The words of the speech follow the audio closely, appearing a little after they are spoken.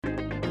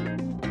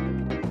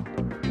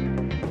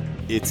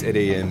It's 8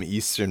 a.m.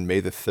 Eastern,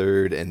 May the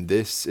 3rd, and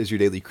this is your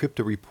daily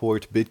crypto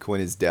report. Bitcoin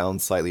is down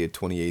slightly at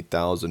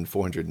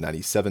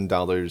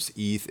 $28,497.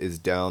 ETH is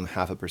down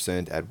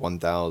 0.5% at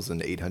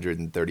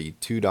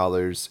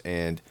 $1,832,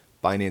 and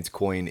Binance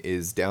Coin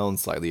is down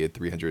slightly at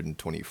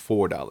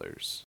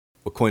 $324.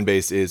 Well,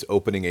 Coinbase is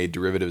opening a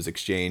derivatives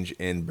exchange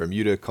in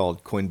Bermuda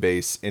called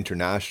Coinbase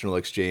International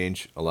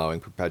Exchange, allowing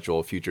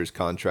perpetual futures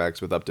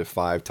contracts with up to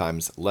 5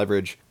 times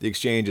leverage. The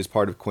exchange is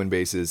part of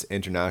Coinbase's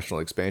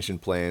international expansion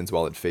plans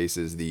while it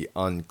faces the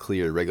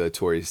unclear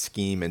regulatory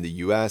scheme in the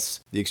U.S.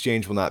 The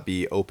exchange will not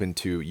be open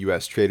to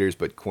U.S. traders,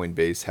 but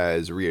Coinbase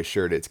has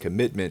reassured its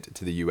commitment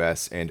to the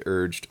U.S. and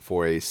urged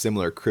for a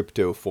similar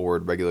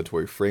crypto-forward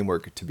regulatory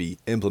framework to be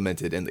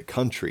implemented in the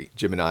country.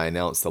 Gemini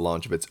announced the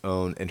launch of its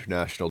own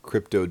international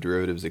crypto derivatives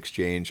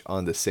exchange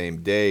on the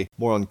same day.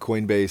 More on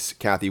Coinbase.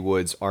 Cathie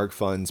Wood's ARK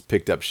funds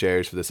picked up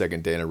shares for the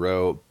second day in a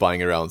row,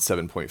 buying around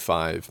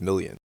 7.5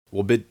 million.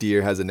 Well,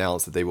 BitDeer has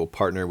announced that they will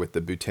partner with the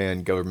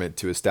Bhutan government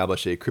to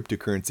establish a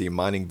cryptocurrency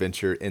mining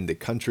venture in the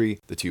country.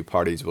 The two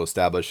parties will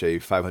establish a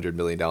 $500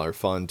 million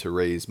fund to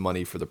raise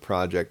money for the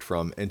project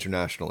from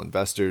international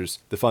investors.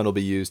 The fund will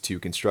be used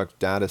to construct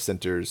data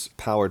centers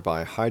powered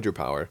by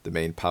hydropower, the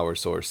main power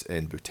source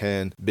in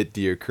Bhutan.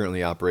 BitDeer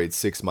currently operates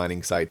 6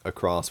 mining sites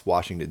across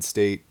Washington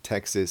State,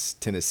 Texas,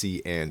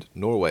 Tennessee, and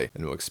Norway,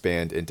 and will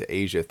expand into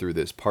Asia through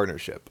this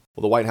partnership.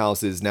 Well, the White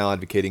House is now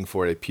advocating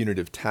for a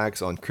punitive tax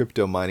on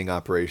crypto mining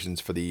operations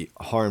for the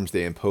harms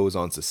they impose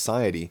on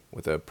society,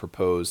 with a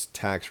proposed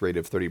tax rate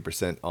of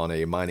 30% on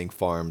a mining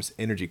farm's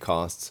energy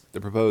costs.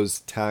 The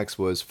proposed tax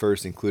was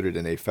first included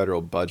in a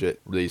federal budget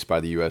released by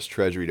the U.S.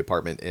 Treasury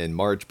Department in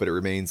March, but it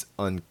remains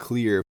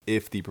unclear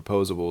if the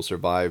proposal will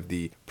survive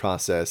the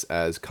process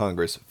as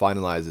Congress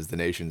finalizes the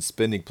nation's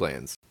spending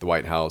plans. The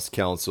White House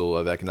Council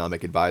of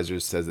Economic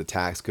Advisors says the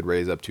tax could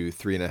raise up to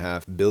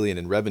 $3.5 billion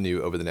in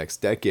revenue over the next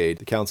decade.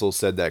 The council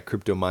said that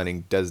crypto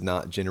mining does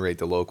not generate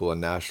the local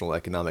and national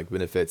economic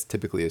benefits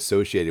typically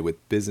associated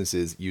with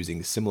businesses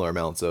using similar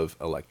amounts of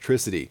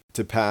electricity.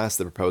 To pass,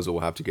 the proposal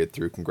will have to get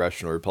through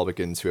congressional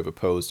Republicans who have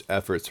opposed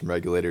efforts from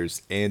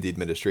regulators and the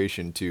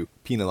administration to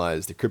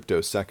penalize the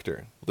crypto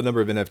sector. The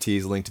number of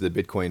NFTs linked to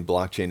the Bitcoin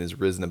blockchain has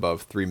risen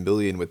above 3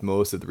 million, with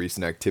most of the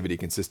recent activity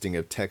consisting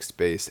of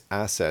text-based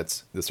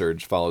assets. The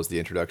surge follows the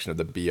introduction of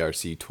the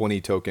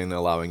BRC20 token,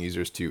 allowing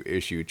users to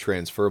issue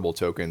transferable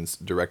tokens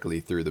directly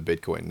through the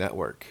Bitcoin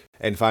network.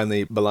 And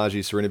finally,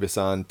 Balaji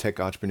Srinivasan, tech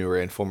entrepreneur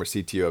and former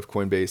CTO of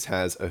Coinbase,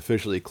 has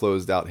officially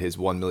closed out his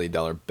 $1 million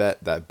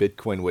bet that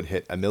Bitcoin would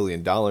hit $1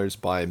 million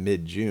by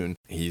mid-June.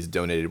 He's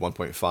donated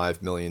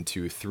 $1.5 million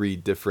to 3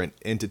 different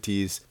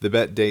entities. The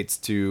bet dates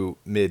to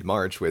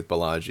mid-March, with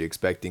Balaji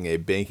expecting a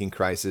banking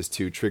crisis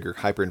to trigger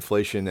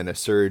hyperinflation and a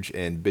surge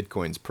in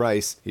Bitcoin's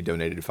price. He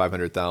donated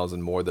 $500,000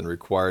 more than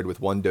required, with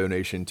one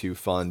donation to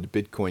fund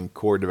Bitcoin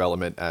core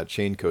development at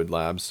Chaincode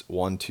Labs,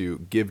 one to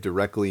give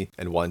directly,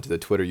 and one to the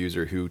Twitter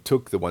user who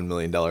took the $1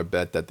 million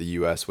bet that the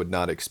U.S. would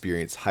not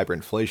experience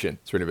hyperinflation.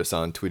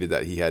 Srinivasan tweeted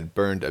that he had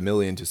burned $1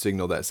 million to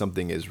signal that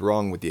something is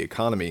wrong with the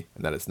economy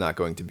and that it's not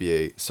going to be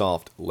a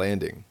soft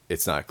landing.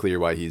 It's not clear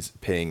why he's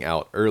paying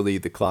out early.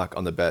 The clock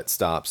on the bet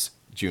stops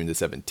June the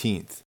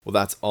 17th. Well,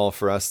 that's all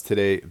for us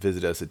today.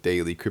 Visit us at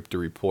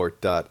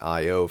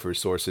dailycryptoreport.io for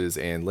sources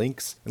and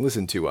links, and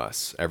listen to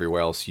us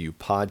everywhere else you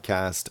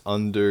podcast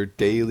under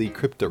Daily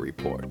Crypto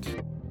Report.